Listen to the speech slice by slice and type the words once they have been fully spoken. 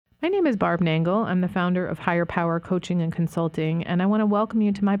My name is Barb Nangle. I'm the founder of Higher Power Coaching and Consulting, and I want to welcome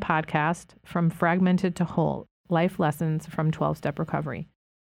you to my podcast, From Fragmented to Whole, Life Lessons from 12-Step Recovery.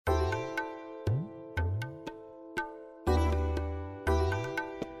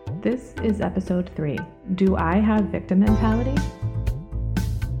 This is episode 3. Do I have victim mentality?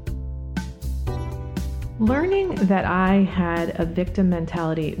 Learning that I had a victim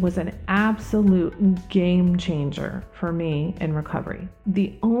mentality was an absolute game changer for me in recovery.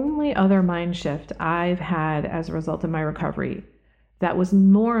 The only other mind shift I've had as a result of my recovery that was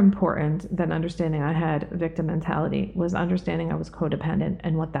more important than understanding I had victim mentality was understanding I was codependent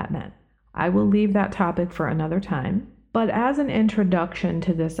and what that meant. I will leave that topic for another time. But as an introduction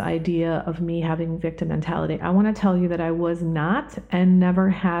to this idea of me having victim mentality, I want to tell you that I was not and never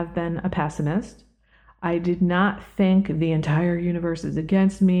have been a pessimist. I did not think the entire universe is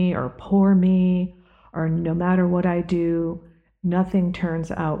against me or for me, or no matter what I do, nothing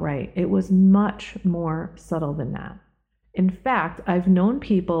turns out right. It was much more subtle than that. In fact, I've known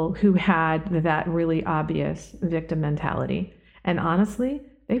people who had that really obvious victim mentality, and honestly,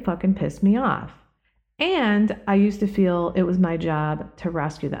 they fucking pissed me off. And I used to feel it was my job to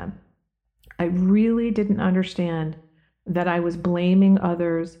rescue them. I really didn't understand that I was blaming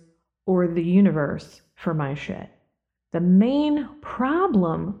others or the universe for my shit. The main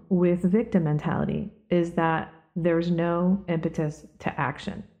problem with victim mentality is that there's no impetus to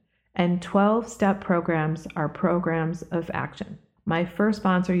action. And 12-step programs are programs of action. My first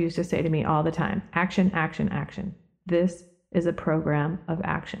sponsor used to say to me all the time, action, action, action. This is a program of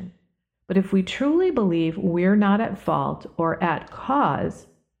action. But if we truly believe we're not at fault or at cause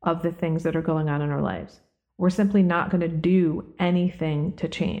of the things that are going on in our lives, we're simply not going to do anything to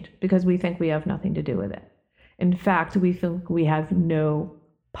change because we think we have nothing to do with it. In fact, we think we have no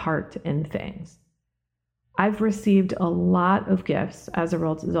part in things. I've received a lot of gifts as a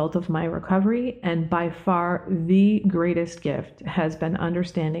result of my recovery, and by far the greatest gift has been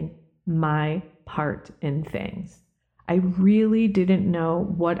understanding my part in things. I really didn't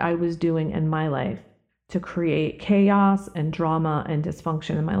know what I was doing in my life to create chaos and drama and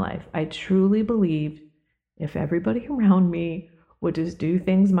dysfunction in my life. I truly believed if everybody around me would just do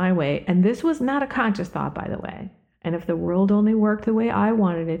things my way, and this was not a conscious thought, by the way, and if the world only worked the way I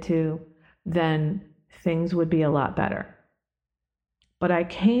wanted it to, then things would be a lot better. But I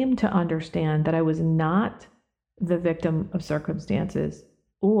came to understand that I was not the victim of circumstances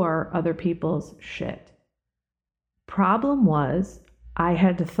or other people's shit. Problem was, I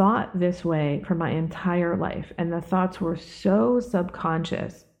had thought this way for my entire life, and the thoughts were so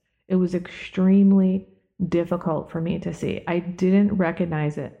subconscious, it was extremely difficult for me to see. I didn't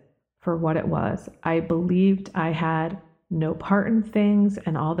recognize it for what it was. I believed I had no part in things,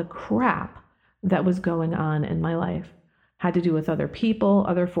 and all the crap that was going on in my life had to do with other people,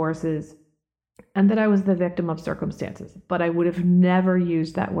 other forces, and that I was the victim of circumstances. But I would have never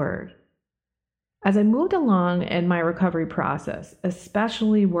used that word. As I moved along in my recovery process,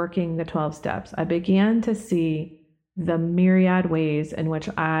 especially working the 12 steps, I began to see the myriad ways in which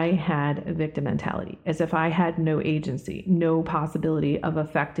I had victim mentality, as if I had no agency, no possibility of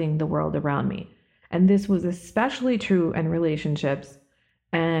affecting the world around me. And this was especially true in relationships,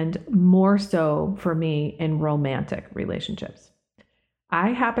 and more so for me in romantic relationships. I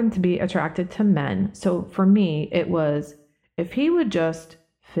happen to be attracted to men, so for me it was, if he would just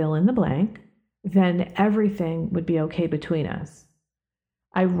fill in the blank, then everything would be okay between us.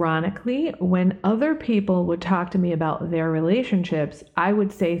 Ironically, when other people would talk to me about their relationships, I would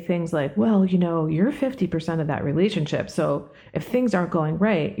say things like, well, you're 50% of that relationship. So if things aren't going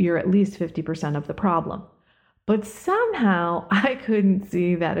right, you're at least 50% of the problem. But somehow I couldn't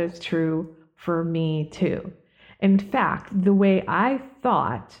see that as true for me too. In fact, the way I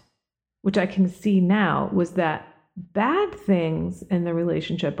thought, which I can see now, was that bad things in the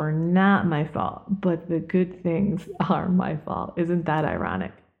relationship are not my fault, but the good things are my fault. Isn't that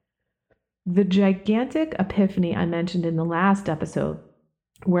ironic? The gigantic epiphany I mentioned in the last episode,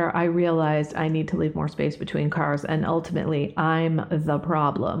 where I realized I need to leave more space between cars and ultimately I'm the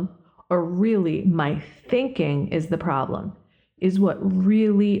problem, or really my thinking is the problem, is what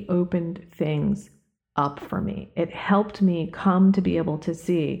really opened things up for me. It helped me come to be able to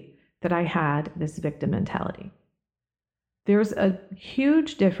see that I had this victim mentality. There's a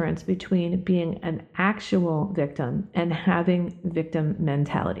huge difference between being an actual victim and having victim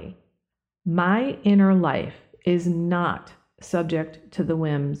mentality. My inner life is not subject to the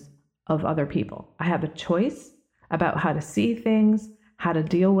whims of other people. I have a choice about how to see things, how to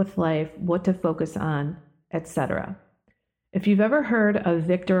deal with life, what to focus on, etc. If you've ever heard of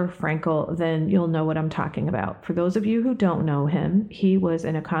Viktor Frankl, then you'll know what I'm talking about. For those of you who don't know him, he was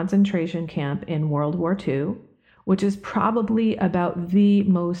in a concentration camp in World War II, which is probably about the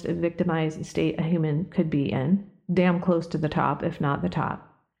most victimized state a human could be in, damn close to the top, if not the top.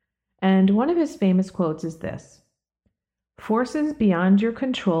 And one of his famous quotes is this: "Forces beyond your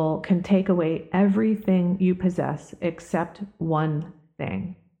control can take away everything you possess except one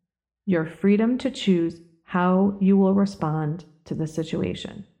thing: your freedom to choose how you will respond to the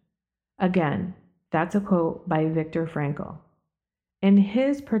situation." Again, that's a quote by Viktor Frankl. In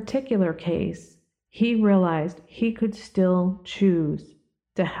his particular case, he realized he could still choose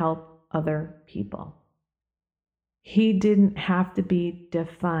to help other people. He didn't have to be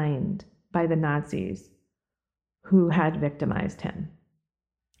defined by the Nazis who had victimized him.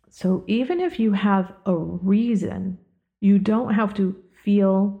 So even if you have a reason, you don't have to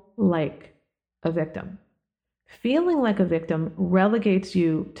feel like a victim. Feeling like a victim relegates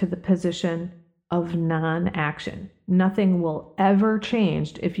you to the position of non-action. Nothing will ever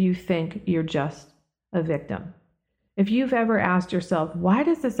change if you think you're just a victim. If you've ever asked yourself, why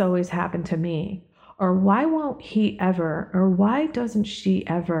does this always happen to me? Or why won't he ever? Or why doesn't she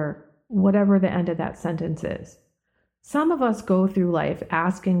ever? Whatever the end of that sentence is. Some of us go through life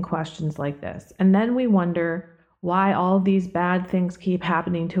asking questions like this, and then we wonder why all these bad things keep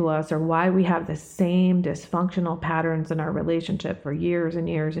happening to us, or why we have the same dysfunctional patterns in our relationship for years and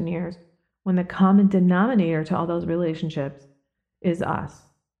years and years, when the common denominator to all those relationships is us.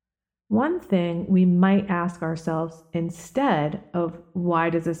 One thing we might ask ourselves instead of why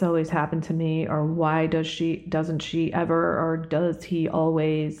does this always happen to me, or why doesn't she ever, or does he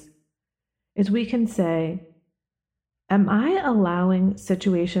always, is we can say, am I allowing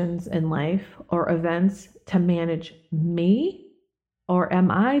situations in life or events to manage me, or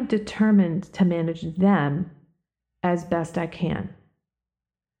am I determined to manage them as best I can?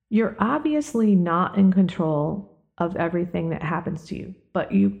 You're obviously not in control of everything that happens to you,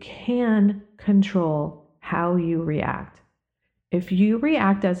 but you can control how you react. If you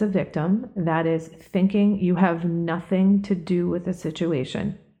react as a victim, that is, thinking you have nothing to do with the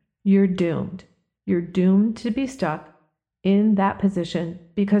situation, you're doomed. You're doomed to be stuck in that position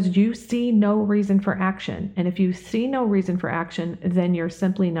because you see no reason for action. And if you see no reason for action, then you're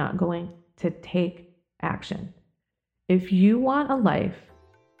simply not going to take action. If you want a life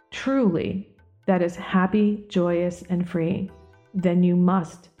truly that is happy, joyous, and free, then you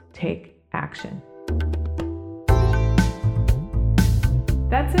must take action.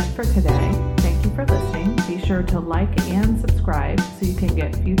 That's it for today. Thank you for listening. Be sure to like and subscribe so you can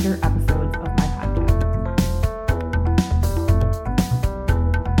get future episodes of